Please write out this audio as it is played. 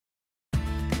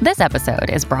This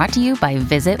episode is brought to you by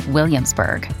Visit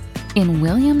Williamsburg. In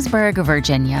Williamsburg,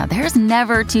 Virginia, there's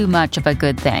never too much of a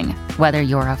good thing. Whether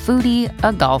you're a foodie,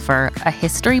 a golfer, a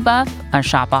history buff, a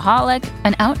shopaholic,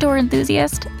 an outdoor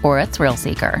enthusiast, or a thrill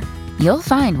seeker, you'll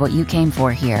find what you came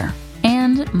for here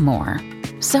and more.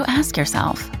 So ask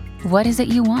yourself, what is it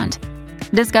you want?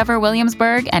 Discover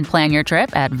Williamsburg and plan your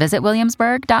trip at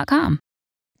visitwilliamsburg.com.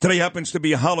 Today happens to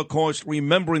be Holocaust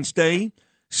Remembrance Day.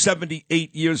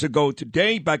 78 years ago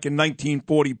today, back in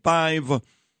 1945,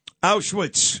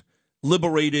 Auschwitz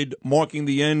liberated, marking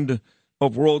the end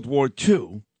of World War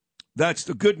II. That's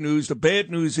the good news. The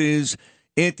bad news is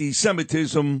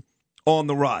anti-Semitism on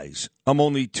the rise. I'm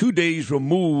only 2 days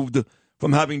removed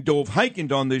from having Dov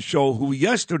Hikind on this show, who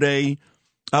yesterday,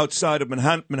 outside of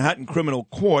Manhattan Criminal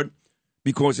Court,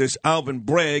 because this Alvin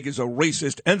Bragg is a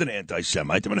racist and an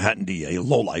anti-Semite, the Manhattan DA, a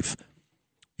lowlife,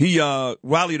 he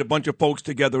rallied a bunch of folks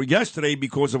together yesterday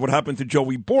because of what happened to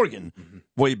Joey Borgen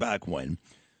way back when.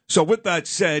 So with that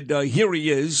said, here he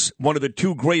is, one of the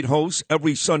two great hosts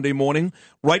every Sunday morning,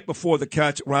 right before the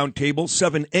Cats Roundtable,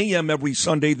 7 a.m. every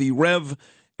Sunday, the Rev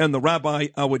and the Rabbi,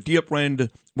 our dear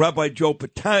friend, Rabbi Joe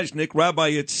Potasnik. Rabbi,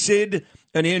 it's Sid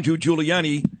and Andrew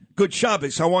Giuliani. Good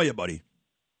Shabbos. How are you, buddy?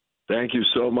 Thank you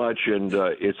so much, and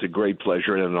it's a great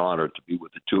pleasure and an honor to be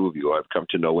with the two of you. I've come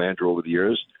to know Andrew over the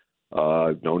years.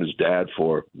 I've known his dad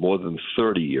for more than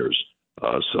 30 years.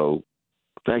 So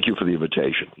thank you for the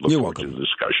invitation. You're welcome. To the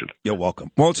discussion. You're welcome.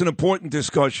 Well, it's an important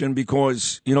discussion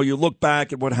because, you know, you look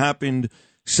back at what happened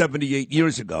 78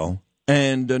 years ago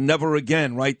and never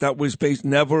again, right? That was based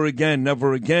never again.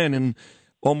 And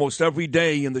almost every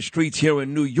day in the streets here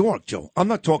in New York, Joe. I'm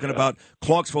not talking about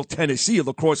Clarksville, Tennessee, or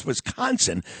La Crosse,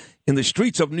 Wisconsin. In the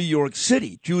streets of New York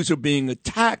City, Jews are being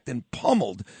attacked and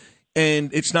pummeled,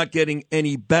 and it's not getting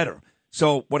any better.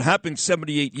 So what happened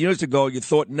 78 years ago, you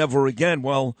thought never again.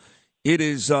 Well,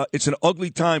 it's an ugly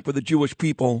time for the Jewish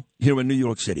people here in New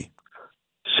York City.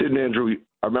 Sid and Andrew,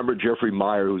 I remember Jeffrey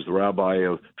Meyer, who's the rabbi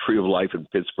of Tree of Life in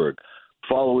Pittsburgh,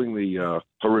 following the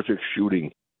horrific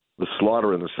shooting, the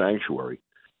slaughter in the sanctuary.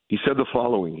 He said the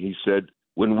following. He said,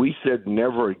 when we said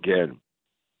never again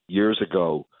years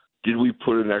ago, did we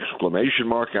put an exclamation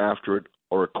mark after it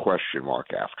or a question mark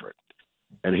after it?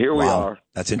 And here we are.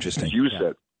 That's interesting. As you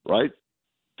said, right?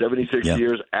 76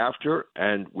 years after,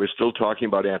 and we're still talking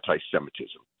about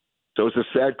anti-Semitism. So it's a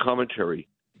sad commentary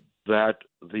that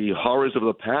the horrors of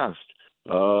the past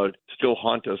still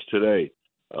haunt us today.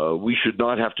 We should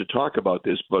not have to talk about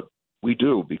this, but we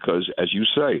do because, as you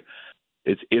say,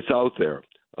 it's out there.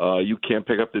 You can't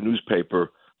pick up the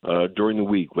newspaper during the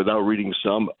week without reading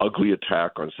some ugly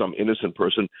attack on some innocent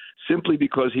person simply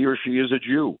because he or she is a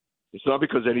Jew. It's not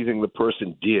because anything the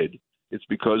person did. It's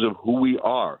because of who we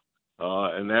are.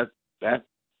 And that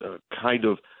kind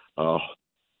of,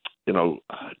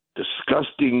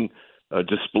 disgusting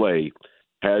display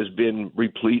has been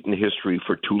replete in history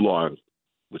for too long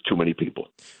with too many people.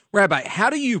 Rabbi, how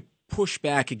do you push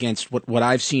back against what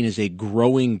I've seen as a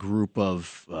growing group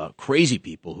of crazy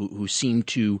people who seem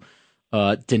to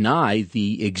deny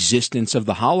the existence of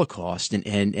the Holocaust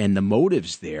and the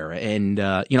motives there? And,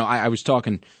 I was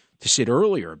talking to Sid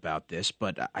earlier about this,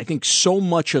 but I think so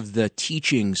much of the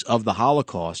teachings of the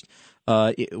Holocaust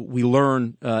we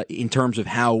learn in terms of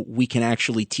how we can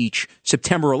actually teach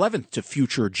September 11th to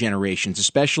future generations,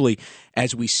 especially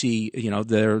as we see,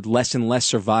 there are less and less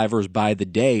survivors by the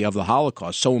day of the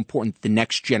Holocaust. So important that the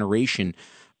next generation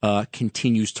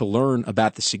continues to learn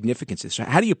about the significance of this. So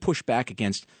how do you push back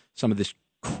against some of this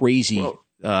crazy,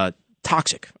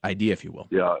 toxic idea, if you will?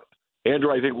 Yeah.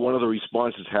 Andrew, I think one of the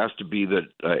responses has to be that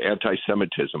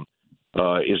anti-Semitism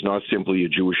is not simply a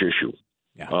Jewish issue.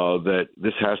 Yeah. That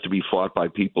this has to be fought by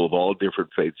people of all different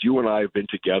faiths. You and I have been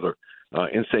together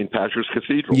in St. Patrick's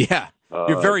Cathedral. Yeah,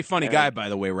 you're a very funny guy, by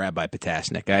the way, Rabbi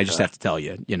Potasnik. I just have to tell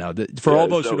you, for all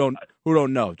those who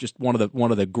don't know, just one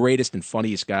of the greatest and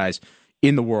funniest guys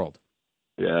in the world.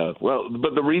 Yeah, well,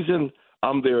 but the reason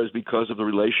I'm there is because of the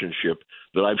relationship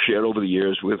that I've shared over the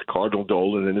years with Cardinal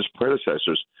Dolan and his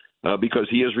predecessors, because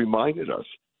he has reminded us,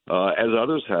 as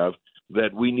others have,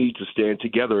 that we need to stand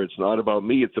together. It's not about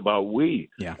me, it's about we.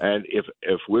 Yeah. And if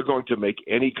we're going to make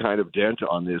any kind of dent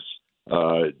on this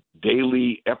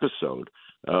daily episode,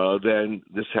 then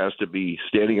this has to be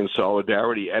standing in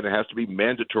solidarity, and it has to be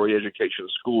mandatory education in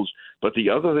schools. But the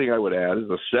other thing I would add is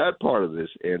the sad part of this,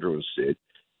 Andrew and Sid,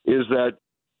 is that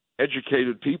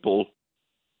educated people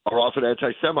are often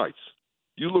anti-Semites.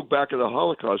 You look back at the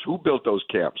Holocaust, who built those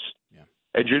camps? Yeah.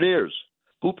 Engineers.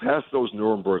 Who passed those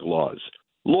Nuremberg laws?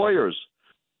 Lawyers.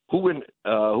 Who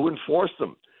enforced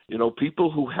them?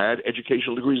 People who had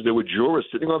educational degrees. There were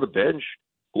jurists sitting on the bench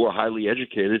who are highly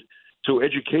educated, So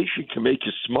education can make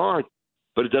you smart,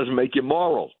 but it doesn't make you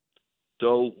moral.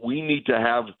 So we need to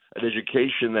have an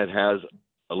education that has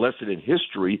a lesson in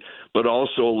history, but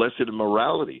also a lesson in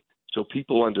morality, so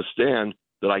people understand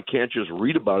that I can't just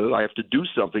read about it. I have to do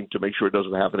something to make sure it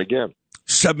doesn't happen again.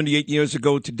 78 years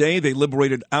ago today, they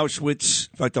liberated Auschwitz.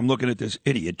 In fact, I'm looking at this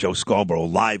idiot, Joe Scarborough,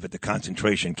 live at the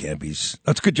concentration camp.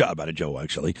 That's a good job out of Joe,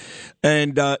 actually.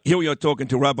 And here we are talking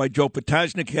to Rabbi Joe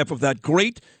Potasnik, half of that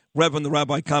great Reverend the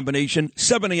Rabbi combination,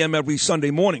 7 a.m. every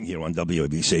Sunday morning here on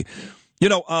WABC. You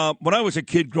know, when I was a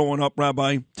kid growing up,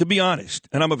 Rabbi, to be honest,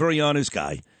 and I'm a very honest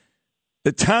guy,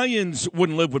 Italians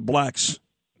wouldn't live with blacks.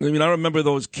 I mean, I remember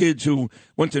those kids who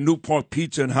went to New Park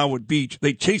Pizza in Howard Beach.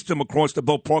 They chased them across the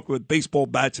boat park with baseball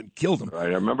bats and killed them.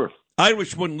 Right, I remember.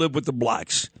 Irish wouldn't live with the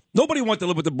blacks. Nobody wanted to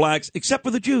live with the blacks except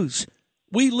for the Jews.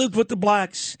 We lived with the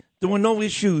blacks. There were no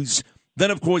issues.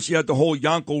 Then, of course, you had the whole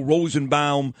Yankel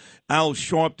Rosenbaum, Al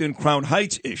Sharpton, Crown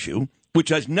Heights issue, which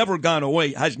has never gone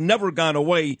away,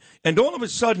 And all of a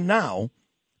sudden now,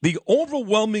 the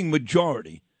overwhelming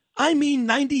majority, I mean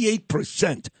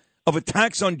 98%, of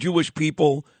attacks on Jewish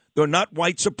people, they're not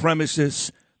white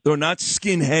supremacists, they're not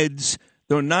skinheads,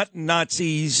 they're not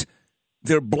Nazis,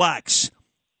 they're blacks.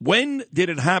 When did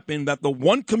it happen that the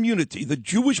one community, the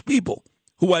Jewish people,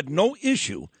 who had no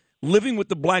issue living with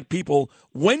the black people,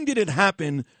 when did it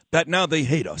happen that now they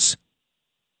hate us?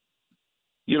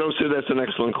 You know, Sid, that's an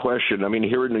excellent question. I mean,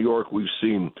 here in New York, we've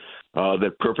seen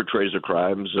that perpetrators of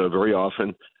crimes very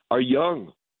often are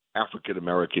young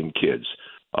African-American kids.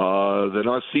 They're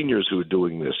not seniors who are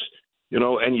doing this, you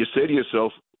know, and you say to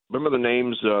yourself, remember the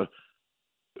names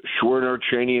Schwerner,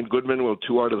 Cheney, and Goodman? Well,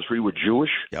 2 out of the 3 were Jewish.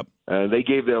 Yep. And they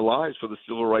gave their lives for the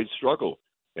civil rights struggle.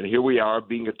 And here we are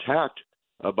being attacked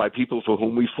by people for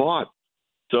whom we fought.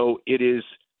 So it is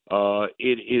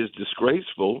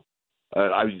disgraceful.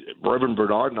 Reverend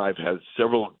Bernard and I have had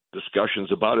several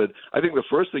discussions about it. I think the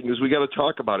first thing is we got to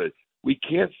talk about it. We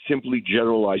can't simply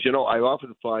generalize. You know, I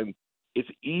often find it's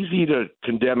easy to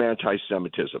condemn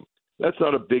anti-Semitism. That's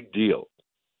not a big deal.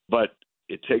 But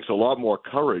it takes a lot more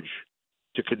courage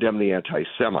to condemn the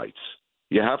anti-Semites.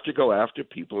 You have to go after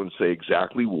people and say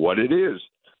exactly what it is,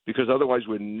 because otherwise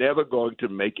we're never going to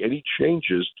make any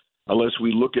changes unless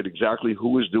we look at exactly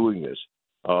who is doing this.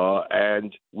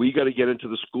 And we got to get into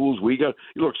the schools.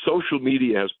 Look, social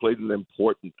media has played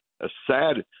a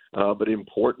sad but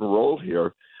important role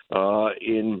here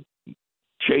in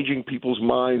changing people's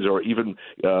minds or even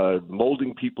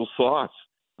molding people's thoughts.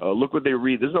 Look what they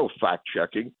read. There's no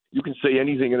fact-checking. You can say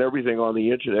anything and everything on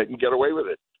the Internet and get away with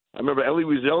it. I remember Elie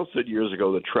Wiesel said years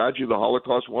ago the tragedy of the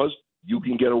Holocaust was you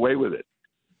can get away with it.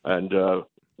 And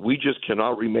we just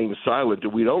cannot remain silent.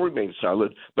 And we don't remain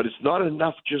silent, but it's not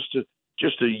enough just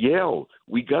to yell.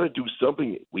 We got to do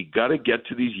something. We got to get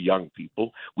to these young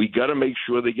people. We got to make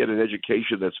sure they get an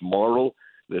education that's moral,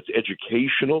 that's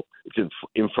educational, it's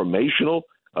informational,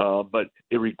 but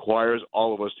it requires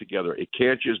all of us together. It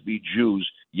can't just be Jews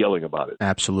yelling about it.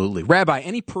 Absolutely. Rabbi,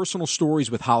 any personal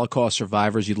stories with Holocaust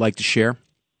survivors you'd like to share?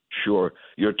 Sure.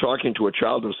 You're talking to a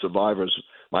child of survivors.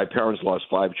 My parents lost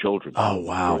 5 children. Oh,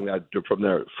 wow. From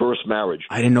their first marriage.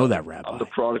 I didn't know that, Rabbi. I'm the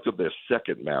product of their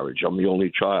second marriage. I'm the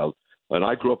only child. And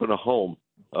I grew up in a home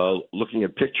looking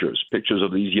at pictures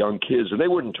of these young kids. And they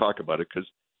wouldn't talk about it because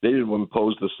they didn't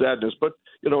impose the sadness. But,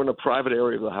 you know, in a private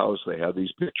area of the house, they had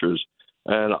these pictures.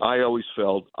 And I always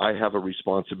felt I have a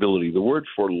responsibility. The word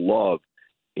for love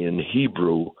in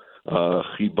Hebrew,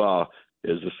 chibah,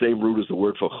 is the same root as the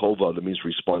word for chova, that means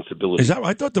responsibility. Is that right?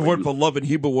 I thought the word for love in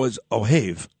Hebrew was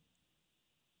ohev.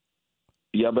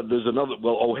 Yeah, but there's another.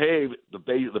 Well, ohev, the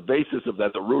basis of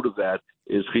that, the root of that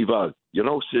is chivah. You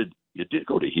know, Sid, you did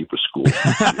go to Hebrew school.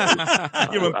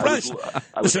 You're impressed.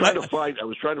 I was trying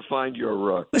to find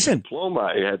your diploma.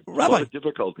 I had a lot of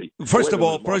difficulty. First of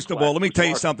all, let me tell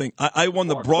you something. I won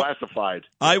the classified.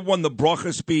 I won the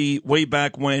Brochus Bee way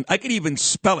back when. I could even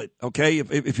spell it. Okay,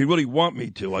 if you really want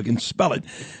me to, I can spell it.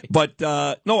 But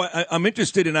no, I'm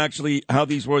interested in actually how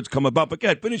these words come about. But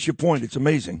yeah, finish your point. It's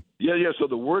amazing. Yeah. So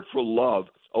the word for love,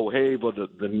 ohev, or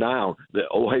the noun. The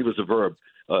ohev is the verb.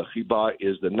 Chibah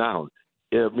is the noun.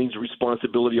 It means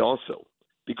responsibility also.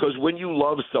 Because when you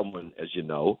love someone, as you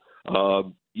know,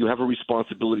 you have a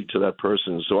responsibility to that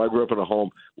person. So I grew up in a home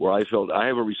where I felt I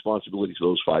have a responsibility to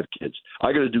those 5 kids.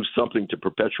 I got to do something to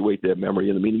perpetuate their memory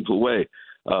in a meaningful way.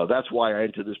 That's why I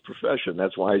entered this profession.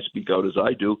 That's why I speak out as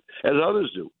I do, as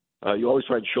others do. You always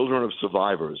find children of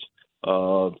survivors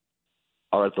are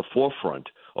at the forefront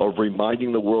of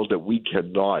reminding the world that we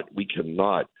cannot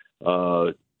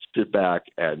sit back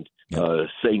and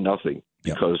say nothing.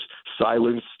 Because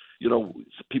silence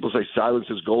people say silence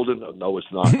is golden. No,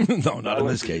 it's not. No, not in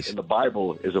this case. In the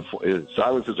Bible,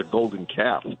 silence is a golden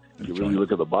calf. If you really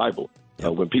look at the Bible,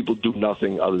 when people do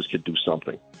nothing, others can do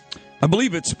something. I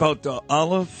believe it's about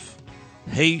Aleph,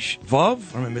 Heish,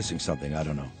 Vav. Or am I missing something? I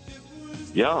don't know.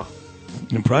 Yeah.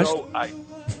 Impressed?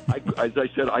 As I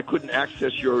said, I couldn't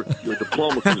access your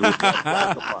diploma because it was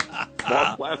not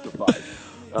classified.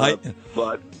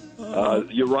 But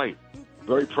you're right.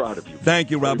 Very proud of you.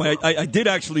 Thank you, Rabbi. I did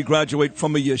actually graduate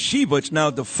from a yeshiva. It's now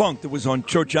defunct. It was on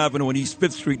Church Avenue and East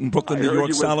 5th Street in Brooklyn, New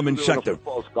York, Solomon Schechter.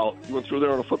 You went through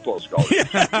there on a football scholarship.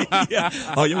 Yeah.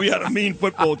 Oh, yeah, we had a mean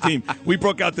football team. We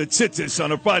broke out the tzitzis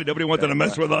on a Friday. Nobody wanted to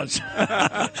mess with us.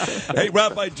 Hey,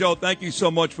 Rabbi Joe, thank you so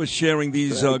much for sharing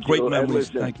these great memories.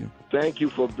 Thank you. Thank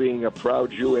you for being a proud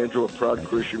Jew, Andrew, a proud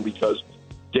Christian, because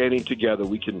standing together,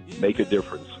 we can make a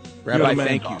difference. Rabbi,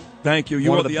 thank you. Thank you.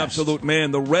 You are the absolute man.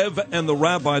 The Rev and the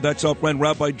Rabbi, that's our friend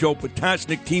Rabbi Joe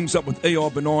Potasnik, teams up with A.R.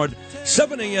 Bernard,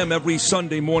 7 a.m. every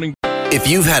Sunday morning. If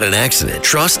you've had an accident,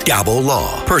 trust Gabo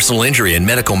Law. Personal injury and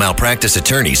medical malpractice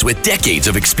attorneys with decades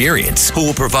of experience who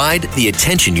will provide the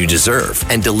attention you deserve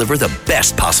and deliver the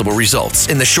best possible results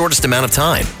in the shortest amount of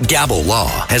time. Gabo Law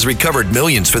has recovered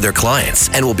millions for their clients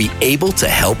and will be able to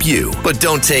help you. But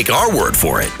don't take our word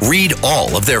for it. Read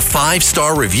all of their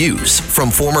 5-star reviews from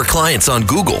former clients on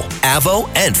Google, Avo,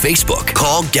 and Facebook.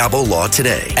 Call Gabo Law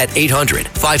today at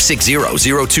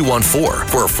 800-560-0214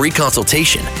 for a free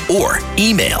consultation or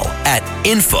email at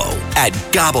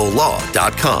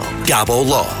info@gabolaw.com. Gabo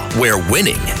Law, where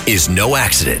winning is no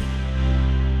accident.